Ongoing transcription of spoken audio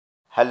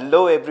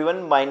Hello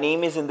everyone, my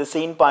name is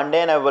Indraseen Pandey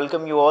and I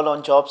welcome you all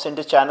on Job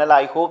Center channel.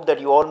 I hope that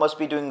you all must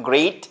be doing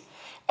great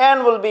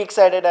and will be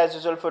excited as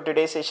usual for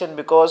today's session,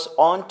 because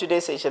on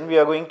today's session we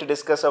are going to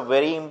discuss a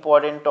very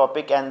important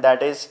topic, and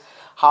that is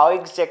how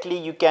exactly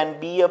you can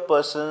be a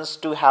person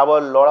to have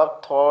a lot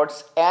of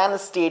thoughts and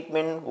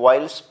statement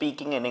while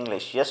speaking in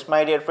English. Yes,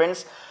 my dear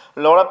friends,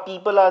 a lot of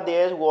people are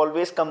there who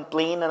always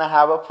complain and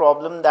have a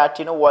problem that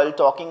while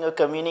talking or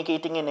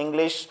communicating in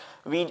English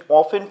we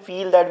often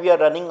feel that we are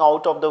running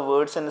out of the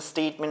words and the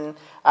statement.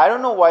 I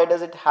don't know why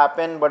does it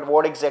happen, but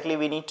what exactly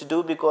we need to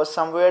do, because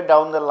somewhere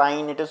down the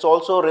line it is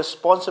also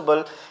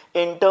responsible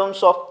in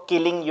terms of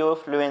killing your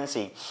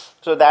fluency.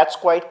 So that's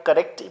quite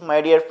correct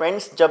my dear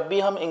friends. जब भी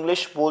हम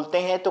English बोलते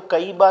हैं तो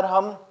कई बार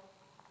हम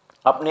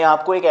अपने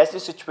आप को एक ऐसी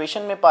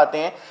सिचुएशन में पाते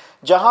हैं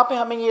जहाँ पे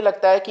हमें ये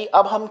लगता है कि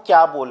अब हम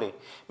क्या बोले,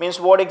 means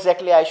what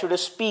exactly I should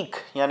speak,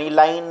 यानी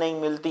लाइन नहीं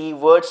मिलती,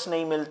 वर्ड्स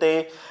नहीं मिलते,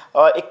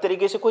 एक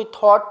तरीके से कोई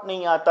थॉट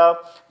नहीं आता,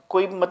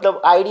 कोई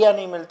मतलब आइडिया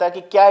नहीं मिलता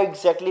कि क्या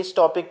एग्जैक्टली इस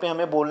टॉपिक पे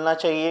हमें बोलना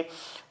चाहिए।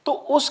 तो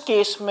उस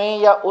केस में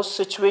या उस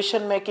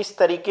सिचुएशन में किस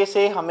तरीके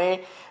से हमें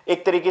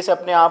एक तरीके से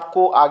अपने आप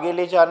को आगे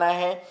ले जाना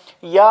है,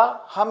 या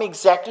हम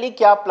एग्जैक्टली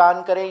क्या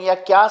प्लान करें या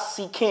क्या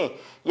सीखें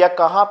या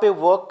कहाँ पे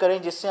वर्क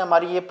करें जिससे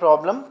हमारी ये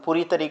प्रॉब्लम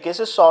पूरी तरीके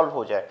से सॉल्व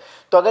हो जाए।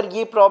 तो अगर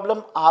ये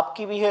प्रॉब्लम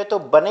आपकी भी है तो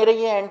बने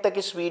रहिए एंड तक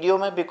इस वीडियो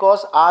में,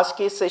 बिकॉज आज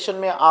के सेशन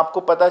में आपको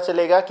पता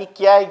चलेगा कि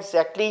क्या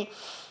एग्जैक्टली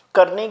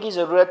करने की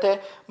ज़रूरत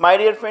है। माय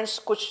डियर फ्रेंड्स,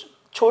 कुछ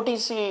छोटी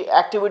सी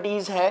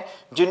एक्टिविटीज़ हैं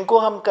जिनको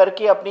हम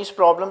करके अपनी इस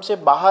प्रॉब्लम से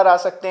बाहर आ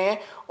सकते हैं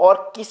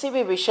और किसी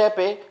भी विषय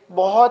पे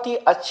बहुत ही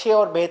अच्छे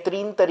और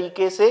बेहतरीन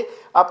तरीके से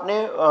अपने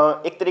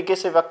एक तरीके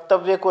से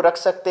वक्तव्य को रख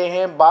सकते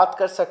हैं, बात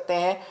कर सकते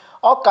हैं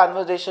और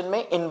कन्वर्सेशन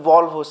में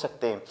इन्वॉल्व हो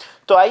सकते हैं।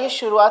 तो आइए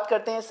शुरुआत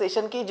करते हैं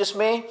सेशन की,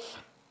 जिसमें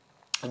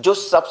जो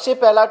सबसे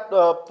पहला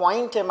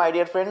पॉइंट है my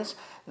dear friends,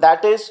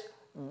 that is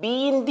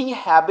be in the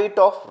habit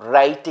of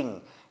writing.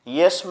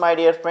 Yes, my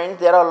dear friends,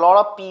 there are a lot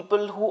of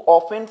people who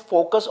often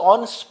focus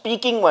on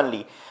speaking only.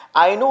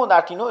 I know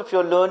that if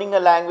you're learning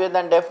a language,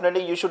 then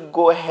definitely you should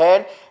go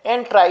ahead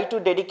and try to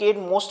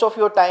dedicate most of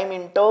your time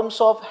in terms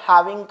of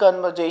having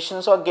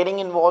conversations or getting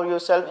involved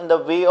yourself in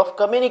the way of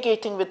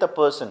communicating with a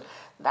person.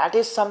 That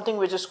is something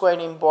which is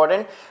quite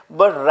important,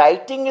 but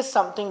writing is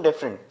something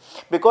different,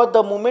 because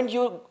the moment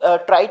you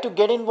try to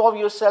get involved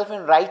yourself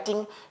in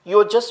writing,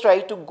 you just try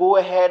to go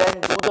ahead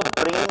and do the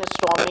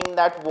brainstorming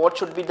that what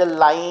should be the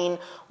line,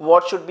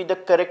 what should be the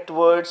correct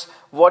words,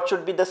 what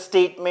should be the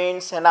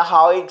statements, and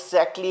how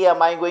exactly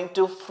am I going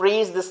to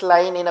phrase this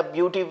line in a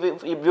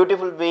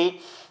beautiful way,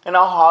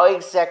 and how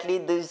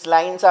exactly these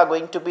lines are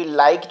going to be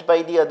liked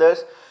by the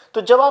others.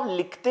 तो जब आप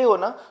लिखते हो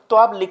ना, तो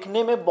आप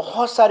लिखने में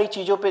बहुत सारी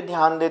चीज़ों पे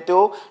ध्यान देते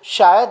हो।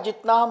 शायद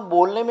जितना हम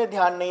बोलने में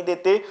ध्यान नहीं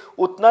देते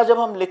उतना जब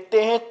हम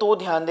लिखते हैं तो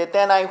ध्यान देते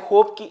हैं। एंड आई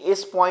होप कि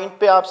इस पॉइंट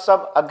पे आप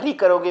सब अग्री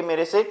करोगे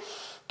मेरे से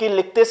कि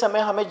लिखते समय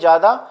हमें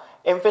ज़्यादा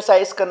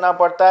एम्फेसाइज करना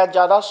पड़ता है,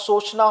 ज़्यादा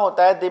सोचना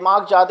होता है,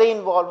 दिमाग ज़्यादा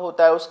इन्वॉल्व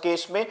होता है उस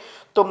केस में।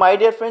 तो माय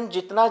डियर फ्रेंड,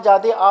 जितना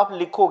ज़्यादा आप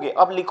लिखोगे,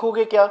 अब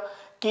लिखोगे क्या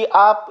कि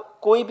आप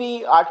कोई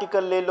भी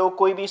आर्टिकल ले लो,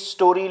 कोई भी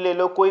स्टोरी ले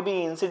लो, कोई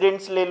भी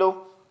इंसिडेंट्स ले लो,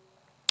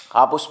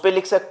 आप उस पर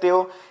लिख सकते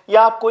हो,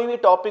 या आप कोई भी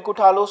टॉपिक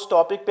उठा लो, उस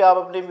टॉपिक पे आप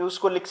अपने व्यूज़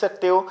को लिख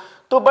सकते हो।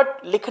 तो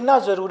बट लिखना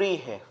ज़रूरी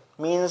है,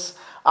 मीन्स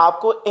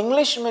आपको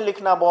इंग्लिश में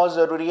लिखना बहुत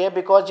ज़रूरी है,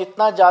 बिकॉज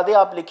जितना ज़्यादा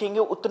आप लिखेंगे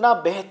उतना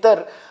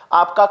बेहतर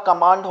आपका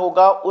कमांड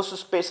होगा उस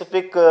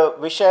स्पेसिफिक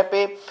विषय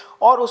पे,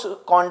 और उस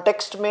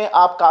कॉन्टेक्स्ट में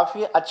आप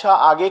काफ़ी अच्छा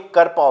आगे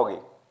कर पाओगे।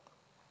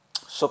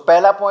 सो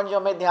पहला पॉइंट जो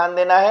हमें ध्यान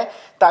देना है,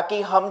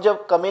 ताकि हम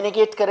जब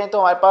कम्युनिकेट करें तो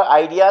हमारे पास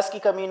आइडियाज़ की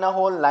कमी ना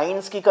हो,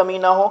 लाइंस की कमी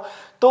ना हो,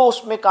 तो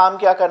उसमें काम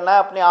क्या करना है,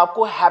 अपने आप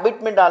को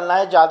हैबिट में डालना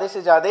है ज़्यादा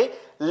से ज़्यादा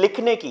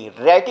लिखने की।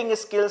 राइटिंग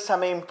स्किल्स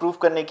हमें इम्प्रूव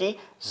करने की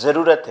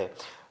ज़रूरत है।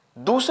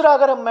 दूसरा,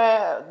 अगर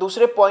मैं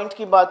दूसरे पॉइंट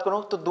की बात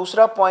करूं, तो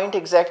दूसरा पॉइंट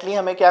एग्जैक्टली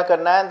हमें क्या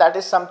करना है, that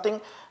is something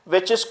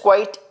which is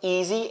quite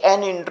easy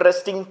and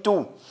interesting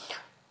to.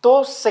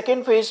 तो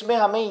सेकेंड फेज में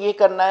हमें ये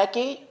करना है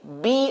कि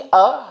be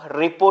a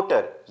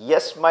reporter.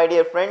 Yes my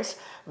dear friends,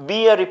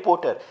 be a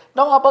reporter.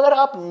 Now आप अगर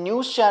आप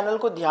न्यूज़ चैनल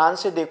को ध्यान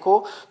से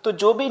देखो, तो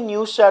जो भी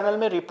न्यूज़ चैनल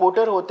में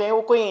रिपोर्टर होते हैं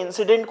वो कोई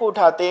इंसिडेंट को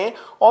उठाते हैं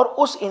और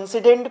उस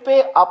इंसिडेंट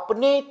पे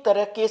अपने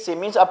तरीके से,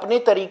 मीन्स अपने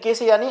तरीके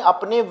से, यानी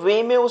अपने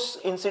वे में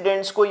उस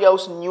इंसिडेंट्स को या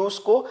उस न्यूज़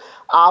को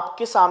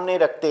आपके सामने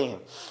रखते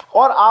हैं,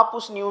 और आप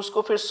उस न्यूज़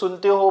को फिर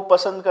सुनते हो,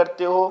 पसंद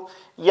करते हो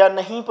या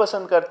नहीं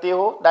पसंद करते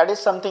हो, that is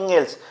something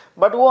else.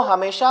 But वो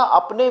हमेशा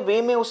अपने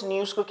वे में उस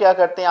न्यूज़ को क्या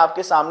करते हैं,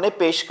 आपके सामने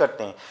पेश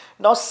करते हैं।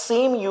 Now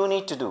same you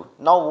need to do.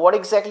 Now what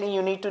exactly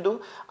you need to do,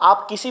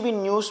 आप किसी भी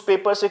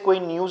न्यूज़पेपर से कोई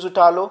न्यूज़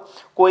उठा लो,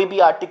 कोई भी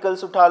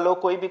आर्टिकल्स उठा लो,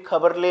 कोई भी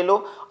खबर ले लो,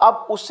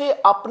 अब उसे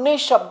अपने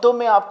शब्दों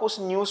में आपको उस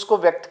न्यूज़ को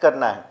व्यक्त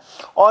करना है।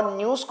 और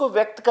न्यूज़ को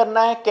व्यक्त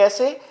करना है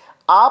कैसे,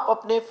 आप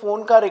अपने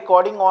फ़ोन का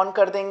रिकॉर्डिंग ऑन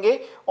कर देंगे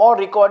और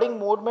रिकॉर्डिंग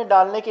मोड में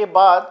डालने के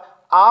बाद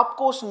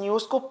आपको उस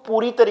न्यूज़ को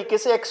पूरी तरीके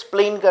से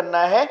एक्सप्लेन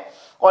करना है,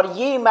 और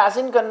ये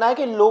इमेजिन करना है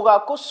कि लोग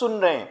आपको सुन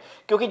रहे हैं।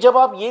 क्योंकि जब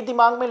आप ये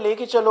दिमाग में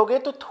लेके चलोगे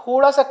तो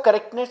थोड़ा सा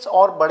करेक्टनेस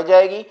और बढ़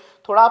जाएगी,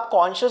 थोड़ा आप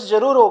कॉन्शियस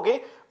जरूर होगे,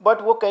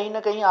 बट वो कहीं ना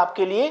कहीं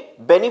आपके लिए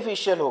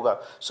बेनिफिशियल होगा।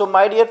 So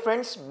my dear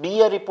friends, be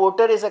a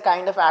reporter is a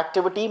kind of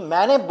activity.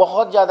 मैंने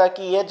बहुत ज़्यादा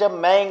की है जब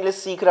मैं इंग्लिश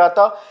सीख रहा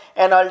था,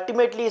 एंड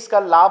अल्टीमेटली इसका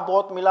लाभ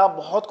बहुत मिला,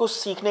 बहुत कुछ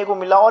सीखने को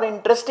मिला और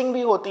इंटरेस्टिंग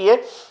भी होती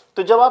है।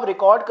 तो जब आप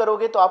रिकॉर्ड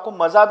करोगे तो आपको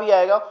मज़ा भी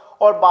आएगा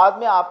और बाद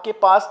में आपके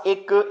पास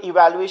एक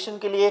इवैल्यूएशन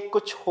के लिए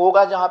कुछ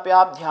होगा जहाँ पे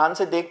आप ध्यान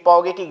से देख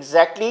पाओगे कि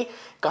एग्जैक्टली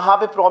कहाँ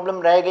पे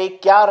प्रॉब्लम रह गई,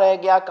 क्या रह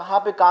गया, कहाँ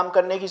पे काम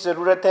करने की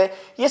ज़रूरत है,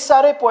 ये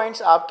सारे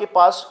पॉइंट्स आपके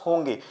पास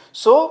होंगे।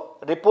 सो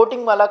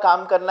रिपोर्टिंग वाला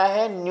काम करना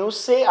है, न्यूज़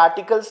से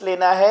आर्टिकल्स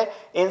लेना है,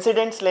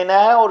 इंसिडेंट्स लेना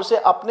है और उसे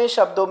अपने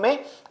शब्दों में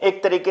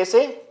एक तरीके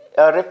से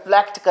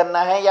रिफ्लेक्ट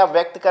करना है या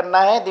व्यक्त करना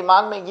है,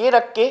 दिमाग में ये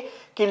रख के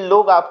कि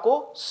लोग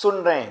आपको सुन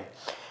रहे हैं।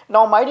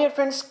 नाउ माय डियर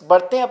फ्रेंड्स,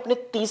 बढ़ते हैं अपने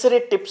तीसरे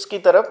टिप्स की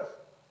तरफ।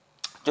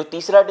 जो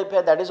तीसरा टिप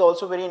है that is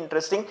also very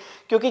interesting,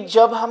 क्योंकि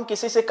जब हम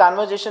किसी से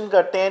कन्वर्जेशन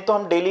करते हैं तो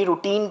हम डेली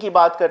रूटीन की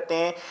बात करते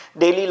हैं,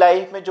 डेली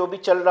लाइफ में जो भी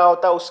चल रहा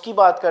होता है उसकी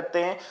बात करते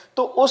हैं।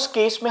 तो उस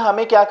केस में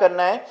हमें क्या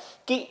करना है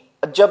कि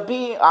जब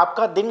भी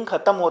आपका दिन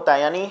खत्म होता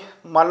है, यानी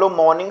मान लो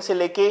मॉर्निंग से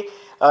लेके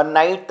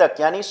नाइट तक,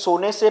 यानी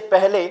सोने से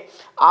पहले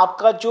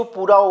आपका जो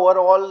पूरा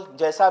ओवरऑल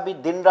जैसा भी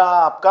दिन रहा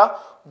आपका,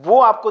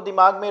 वो आपको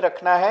दिमाग में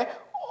रखना है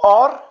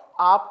और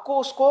आपको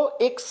उसको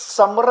एक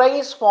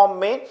समराइज फॉर्म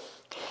में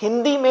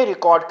हिंदी में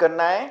रिकॉर्ड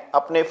करना है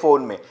अपने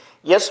फोन में।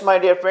 यस माय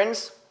डियर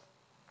फ्रेंड्स,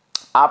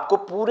 आपको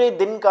पूरे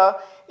दिन का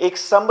एक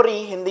समरी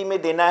हिंदी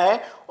में देना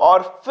है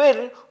और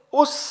फिर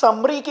उस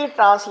समरी की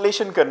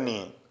ट्रांसलेशन करनी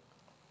है।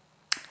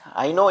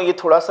 आई नो ये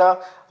थोड़ा सा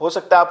हो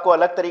सकता है आपको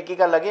अलग तरीके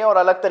का लगे और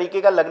अलग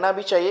तरीके का लगना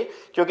भी चाहिए,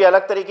 क्योंकि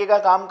अलग तरीके का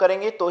काम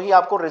करेंगे तो ही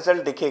आपको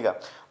रिजल्ट दिखेगा।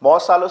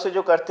 बहुत सालों से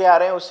जो करते आ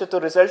रहे हैं उससे तो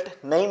रिजल्ट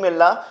नहीं मिल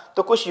रहा,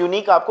 तो कुछ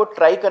यूनिक आपको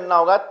ट्राई करना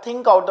होगा,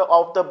 think out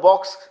of the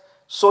box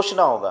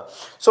सोचना होगा।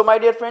 सो माय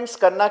डियर फ्रेंड्स,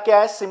 करना क्या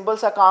है, सिंपल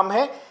सा काम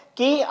है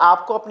कि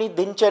आपको अपनी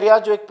दिनचर्या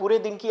जो एक पूरे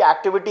दिन की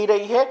एक्टिविटी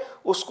रही है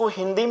उसको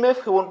हिंदी में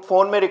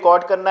फोन में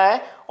रिकॉर्ड करना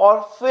है और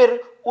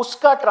फिर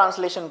उसका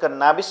ट्रांसलेशन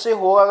करना है। अब इससे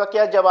होगा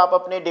क्या, जब आप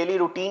अपने डेली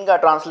रूटीन का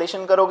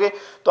ट्रांसलेशन करोगे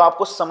तो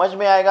आपको समझ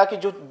में आएगा कि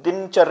जो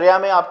दिनचर्या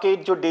में आपके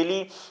जो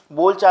डेली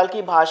बोलचाल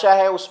की भाषा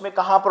है उसमें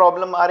कहाँ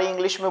प्रॉब्लम आ रही है,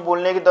 इंग्लिश में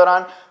बोलने के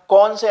दौरान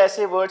कौन से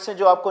ऐसे वर्ड्स हैं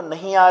जो आपको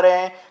नहीं आ रहे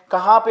हैं,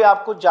 कहाँ पे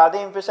आपको ज़्यादा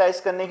एम्फेसाइज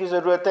करने की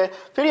ज़रूरत है,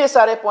 फिर ये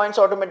सारे पॉइंट्स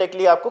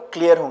ऑटोमेटिकली आपको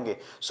क्लियर होंगे।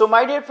 सो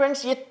माय डियर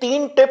फ्रेंड्स, ये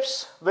 3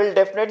 tips will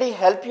definitely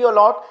help you a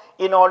lot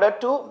in order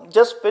to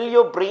just fill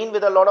your brain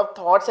with a lot of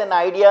thoughts and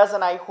ideas,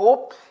 and I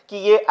hope कि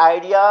ये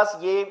ideas,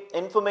 ये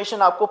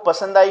information आपको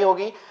पसंद आई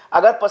होगी।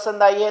 अगर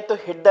पसंद आई है तो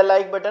hit the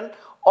like button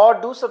or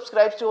do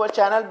subscribe to our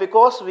channel,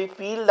 because we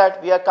feel that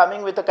we are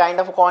coming with a kind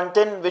of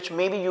content which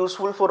may be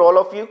useful for all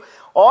of you।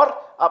 और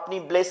अपनी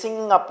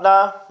blessing, अपना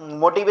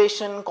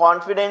motivation,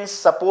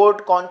 confidence,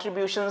 support,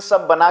 contribution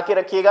सब बना के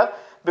रखिएगा,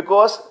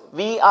 because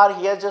we are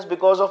here just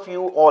because of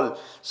you all.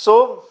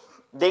 सो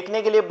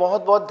देखने के लिए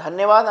बहुत बहुत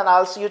धन्यवाद, and I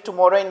will see you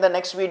tomorrow in the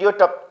next video.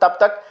 तब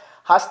तक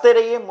हंसते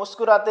रहिए,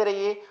 मुस्कुराते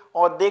रहिए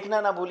और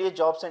देखना ना भूलिए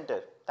जॉब सेंटर।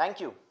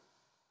 Thank you.